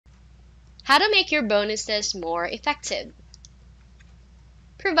How to make your bonuses more effective.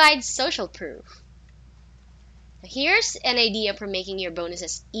 Provide social proof. Here's an idea for making your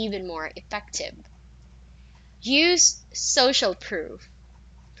bonuses even more effective. Use social proof.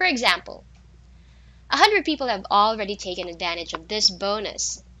 For example, 100 people have already taken advantage of this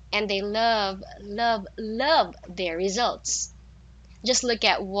bonus, and they love, love, love their results. Just look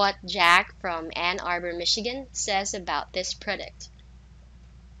at what Jack from Ann Arbor, Michigan says about this product.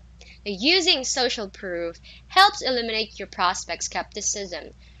 Using social proof helps eliminate your prospect's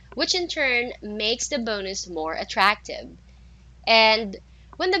skepticism, which in turn makes the bonus more attractive. And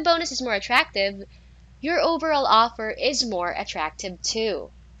when the bonus is more attractive, your overall offer is more attractive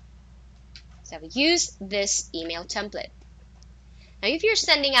too. So use this email template. Now, if you're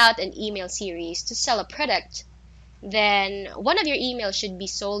sending out an email series to sell a product, then one of your emails should be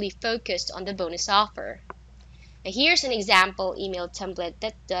solely focused on the bonus offer. Now, here's an example email template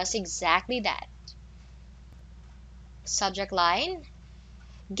that does exactly that. Subject line,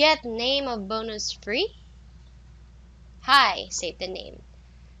 get name of bonus free? Hi, state the name.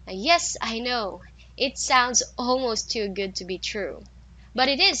 Now, yes, I know, it sounds almost too good to be true, but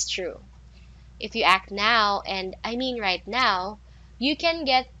it is true. If you act now, and I mean right now, you can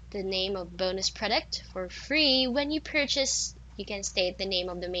get the name of bonus product for free when you purchase. You can state the name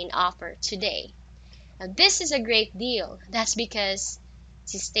of the main offer today. Now, this is a great deal. That's because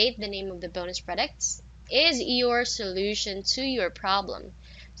to state the name of the bonus products is your solution to your problem.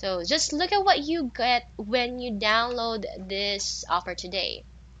 So just look at what you get when you download this offer today.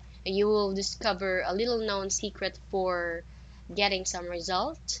 You will discover a little known secret for getting some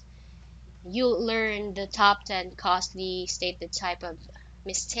result. You'll learn the top 10 costly, state the type of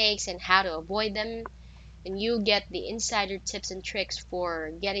mistakes and how to avoid them, and you'll get the insider tips and tricks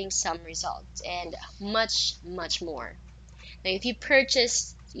for getting some results, and much, much more. Now, if you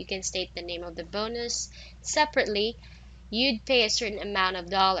purchase, you can state the name of the bonus separately. You'd pay a certain amount of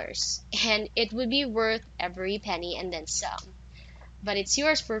dollars, and it would be worth every penny and then some. But it's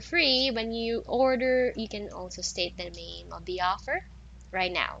yours for free when you order. You can also state the name of the offer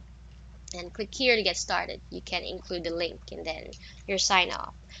right now and click here to get started. You can include the link and then your sign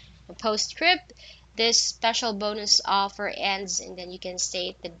off. Postscript, this special bonus offer ends, and then you can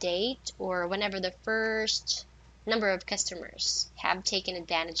state the date or whenever the first number of customers have taken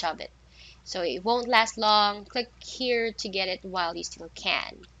advantage of it. So it won't last long. Click here to get it while you still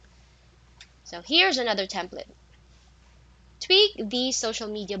can. So here's another template. Tweak these social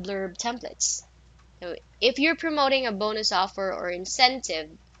media blurb templates. So if you're promoting a bonus offer or incentive,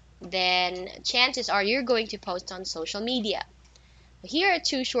 then chances are you're going to post on social media. Here are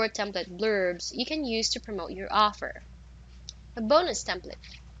two short template blurbs you can use to promote your offer. A bonus template.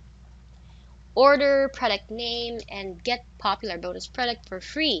 Order product name and get popular bonus product for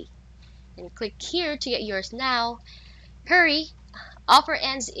free. And click here to get yours now. Hurry, offer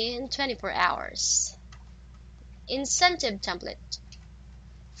ends in 24 hours. Incentive template.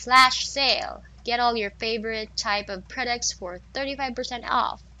 Flash sale. Get all your favorite type of products for 35%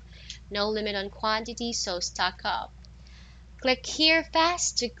 off. No limit on quantity, so stock up. Click here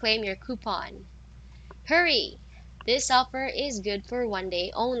fast to claim your coupon. Hurry! This offer is good for one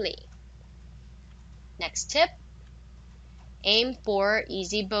day only. Next tip, aim for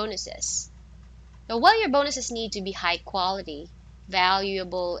easy bonuses. Now, while your bonuses need to be high quality,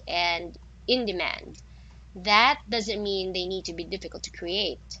 valuable, and in demand, that doesn't mean they need to be difficult to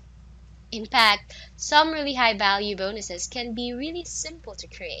create. In fact, some really high value bonuses can be really simple to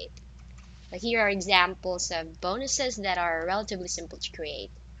create. Here are examples of bonuses that are relatively simple to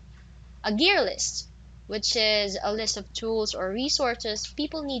create. A gear list, which is a list of tools or resources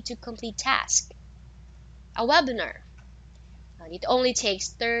people need to complete tasks. A webinar. It only takes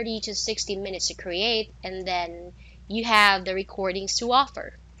 30 to 60 minutes to create, and then you have the recordings to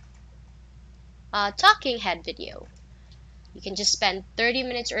offer. A talking head video. You can just spend 30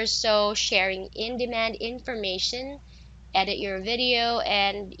 minutes or so sharing in-demand information, edit your video,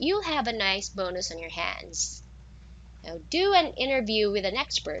 and you'll have a nice bonus on your hands. Now, do an interview with an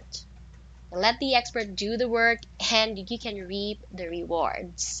expert. Let the expert do the work, and you can reap the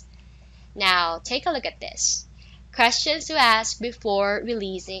rewards. Now, take a look at this. Questions to ask before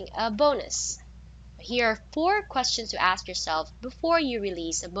releasing a bonus. Here are 4 questions to ask yourself before you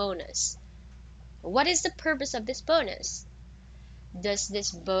release a bonus. What is the purpose of this bonus? Does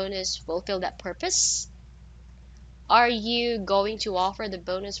this bonus fulfill that purpose? Are you going to offer the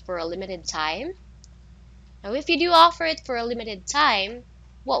bonus for a limited time? Now, if you do offer it for a limited time,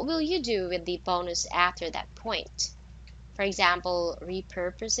 what will you do with the bonus after that point? For example,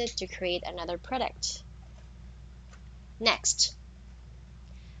 repurpose it to create another product. Next,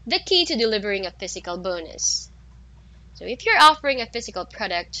 The key to delivering a physical bonus. So if you're offering a physical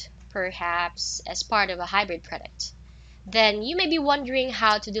product, perhaps as part of a hybrid product, then you may be wondering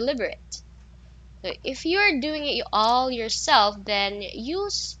how to deliver it. So if you're doing it all yourself, then you'll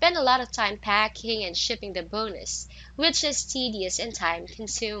spend a lot of time packing and shipping the bonus, which is tedious and time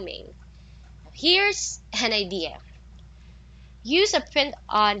consuming. Here's an idea. Use a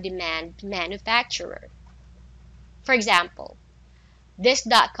print-on-demand manufacturer. For example,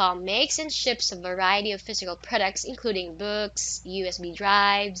 this.com makes and ships a variety of physical products including books, USB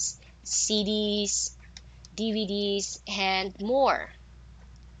drives, CDs, DVDs, and more.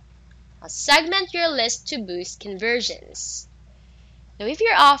 Now, segment your list to boost conversions. Now, if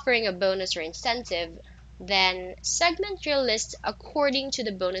you're offering a bonus or incentive, then segment your list according to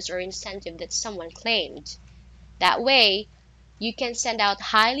the bonus or incentive that someone claimed. That way, you can send out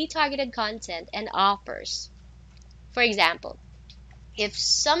highly targeted content and offers. For example, if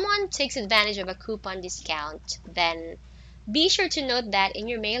someone takes advantage of a coupon discount, then be sure to note that in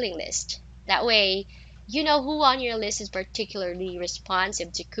your mailing list. That way, you know who on your list is particularly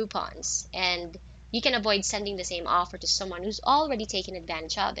responsive to coupons, and you can avoid sending the same offer to someone who's already taken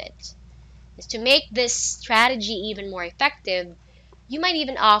advantage of it. To make this strategy even more effective, you might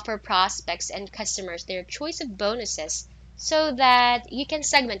even offer prospects and customers their choice of bonuses so that you can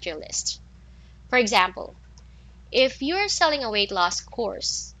segment your list. For example, if you're selling a weight loss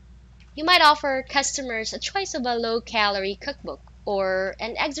course, you might offer customers a choice of a low-calorie cookbook or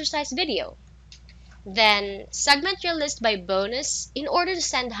an exercise video. Then segment your list by bonus in order to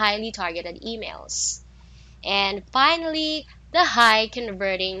send highly targeted emails. And finally, the high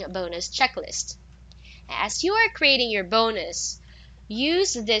converting bonus checklist. As you are creating your bonus,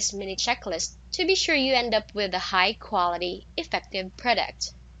 use this mini checklist to be sure you end up with a high quality, effective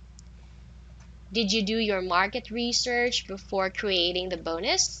product. Did you do your market research before creating the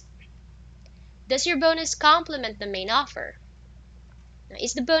bonus? Does your bonus complement the main offer?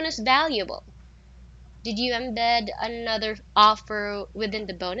 Is the bonus valuable? Did you embed another offer within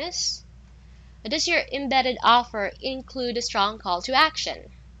the bonus? Does your embedded offer include a strong call to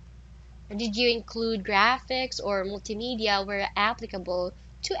action? Or did you include graphics or multimedia where applicable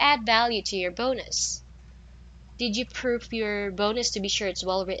to add value to your bonus? Did you proof your bonus to be sure it's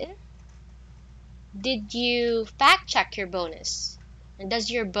well written? Did you fact check your bonus? And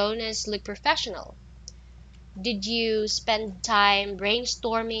does your bonus look professional? Did you spend time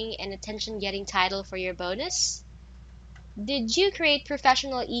brainstorming and attention getting title for your bonus? Did you create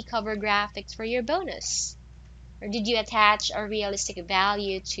professional e-cover graphics for your bonus? Or did you attach a realistic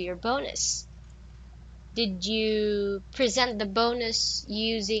value to your bonus? Did you present the bonus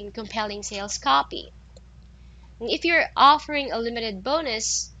using compelling sales copy? And if you're offering a limited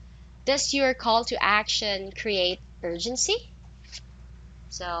bonus, does your call to action create urgency?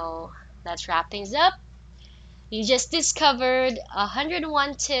 So let's wrap things up. You just discovered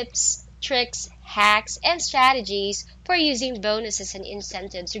 101 tips, tricks, hacks, and strategies for using bonuses and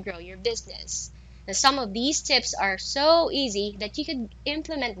incentives to grow your business. Now, some of these tips are so easy that you could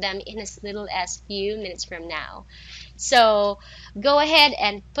implement them in as little as few minutes from now. So go ahead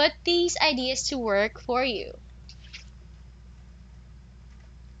and put these ideas to work for you.